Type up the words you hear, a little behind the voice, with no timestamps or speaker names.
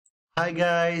Hi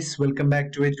guys, welcome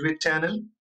back to Educate channel.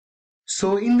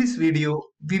 So in this video,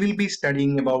 we will be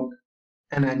studying about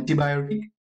an antibiotic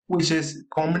which is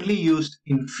commonly used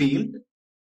in field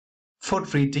for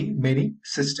treating many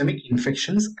systemic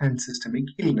infections and systemic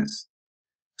illness.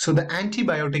 So the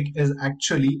antibiotic is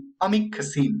actually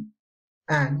amikacin,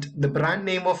 and the brand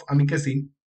name of amikacin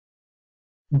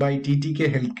by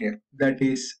TTK Healthcare, that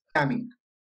is TAMIK.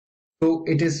 So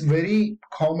it is very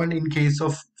common in case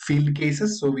of field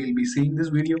cases, so we'll be seeing this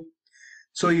video.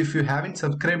 So if you haven't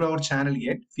subscribed our channel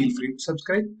yet, feel free to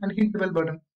subscribe and hit the bell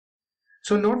button.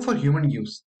 So not for human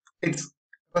use. It's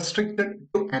restricted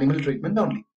to animal treatment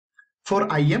only. For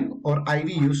IM or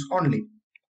IV use only.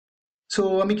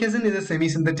 So amikacin is a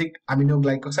semi-synthetic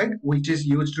aminoglycoside which is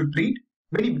used to treat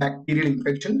many bacterial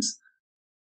infections.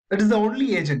 It is the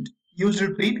only agent used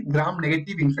to treat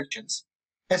gram-negative infections,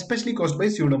 especially caused by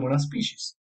Pseudomonas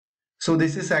species. So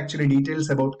this is actually details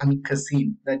about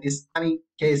amikacin, that is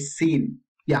amikacin.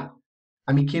 Yeah,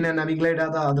 amikin and amiglide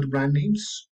are the other brand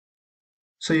names.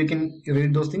 So you can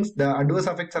read those things. The adverse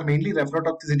effects are mainly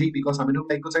nephrotoxicity because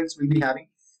aminoglycosides will be having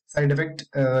side effect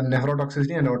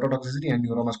nephrotoxicity and ototoxicity and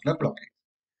neuromuscular blockage.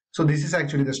 So this is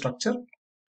actually the structure.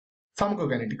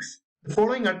 Pharmacokinetics. The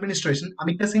following administration,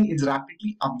 amikacin is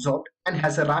rapidly absorbed and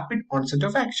has a rapid onset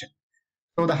of action.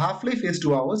 So the half-life is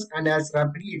 2 hours and as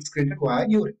rapidly excreted via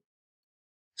urine.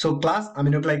 So class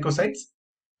aminoglycosides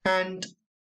and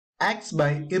acts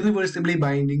by irreversibly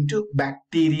binding to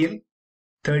bacterial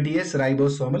 30S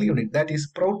ribosomal unit, that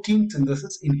is protein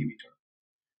synthesis inhibitor.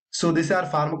 So these are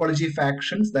pharmacology of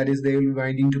actions, that is they will be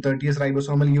binding to 30S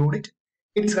ribosomal unit.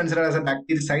 It is considered as a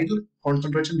bactericidal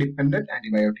concentration dependent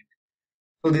antibiotic.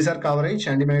 So these are coverage,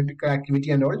 antibiotic activity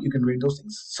and all, you can read those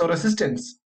things. So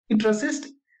resistance, it resists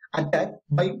attack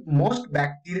by most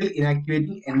bacterial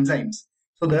inactivating enzymes.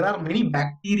 So there are many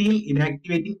bacterial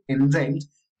inactivating enzymes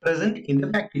present in the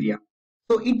bacteria.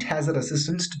 So it has a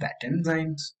resistance to that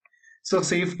enzymes. So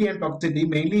safety and toxicity,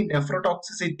 mainly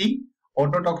nephrotoxicity,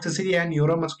 ototoxicity and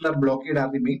neuromuscular blockade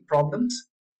are the main problems.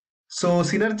 So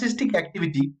synergistic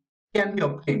activity can be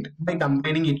obtained by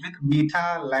combining it with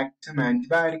beta-lactam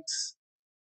antibiotics.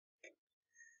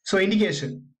 So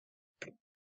indication.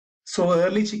 So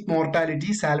early chick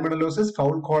mortality, salmonellosis,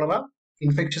 fowl cholera,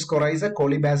 infectious coryza,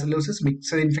 colibacillosis,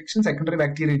 mixed infection, secondary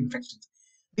bacterial infections.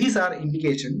 These are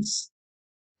indications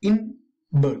in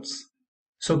birds.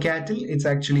 So cattle, it's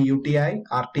actually UTI,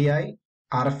 RTI,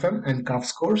 RFM and calf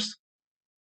scores.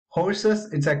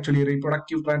 Horses, it's actually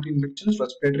reproductive tract infections,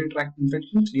 respiratory tract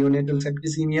infections, neonatal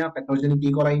septicemia, pathogenic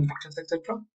E. coli infections,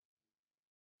 etc.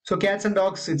 So cats and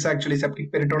dogs, it's actually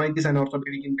septic peritonitis and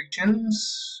orthopedic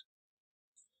infections.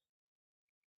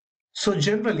 So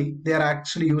generally, they are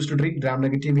actually used to treat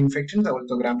gram-negative infections,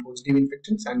 also gram-positive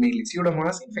infections, and mainly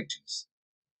Pseudomonas infections.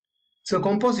 So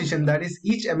composition, that is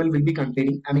each ml will be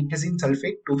containing amikacin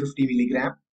sulfate 250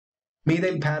 milligram,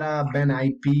 methyl paraben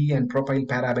IP and propyl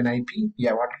paraben IP.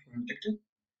 Yeah, water injected.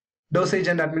 Dosage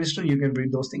and administration, you can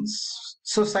read those things.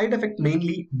 So side effect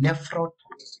mainly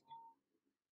nephrotoxicity.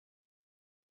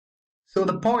 So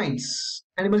the points,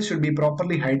 animals should be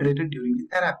properly hydrated during the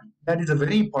therapy. That is a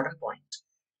very important point.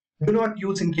 Do not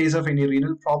use in case of any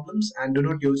renal problems and do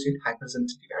not use in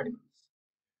hypersensitive animals.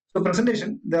 So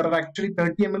presentation, there are actually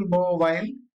 30 ml vial,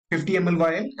 50 ml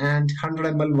vial and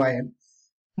 100 ml vial.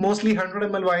 Mostly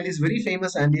 100 ml vial is very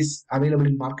famous and is available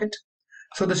in market.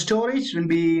 So the storage will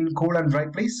be in cool and dry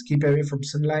place, keep away from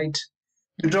sunlight.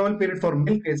 Withdrawal period for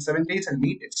milk is 7 days and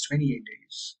meat is 28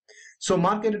 days. So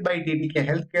marketed by TTK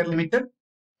Healthcare Limited,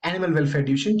 Animal Welfare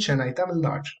Division, Chennai, Tamil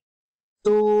Nadu.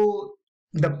 So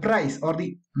the price or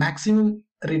the maximum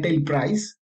retail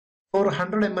price for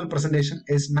 100 ml presentation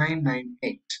is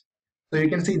 998. So you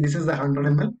can see this is the 100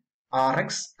 ml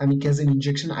RX amikacin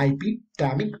injection IP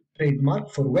TAMIK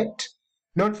trademark for vet,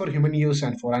 not for human use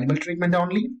and for animal treatment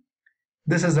only.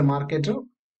 This is the marketer.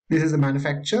 This is the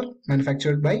manufacturer,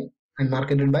 manufactured by and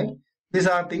marketed by. These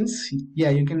are things. Yeah,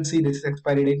 you can see this is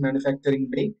expiry date, manufacturing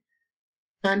date,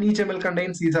 and each ml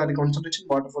contains these are the concentration,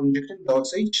 water for injection,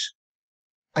 dosage.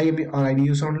 IM or IV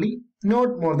use only,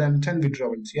 not more than 10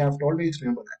 withdrawals. You have to always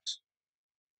remember that.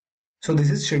 So this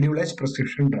is scheduled as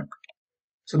prescription drug.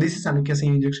 So this is amikacin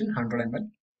injection 100 ml.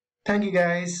 Thank you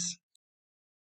guys.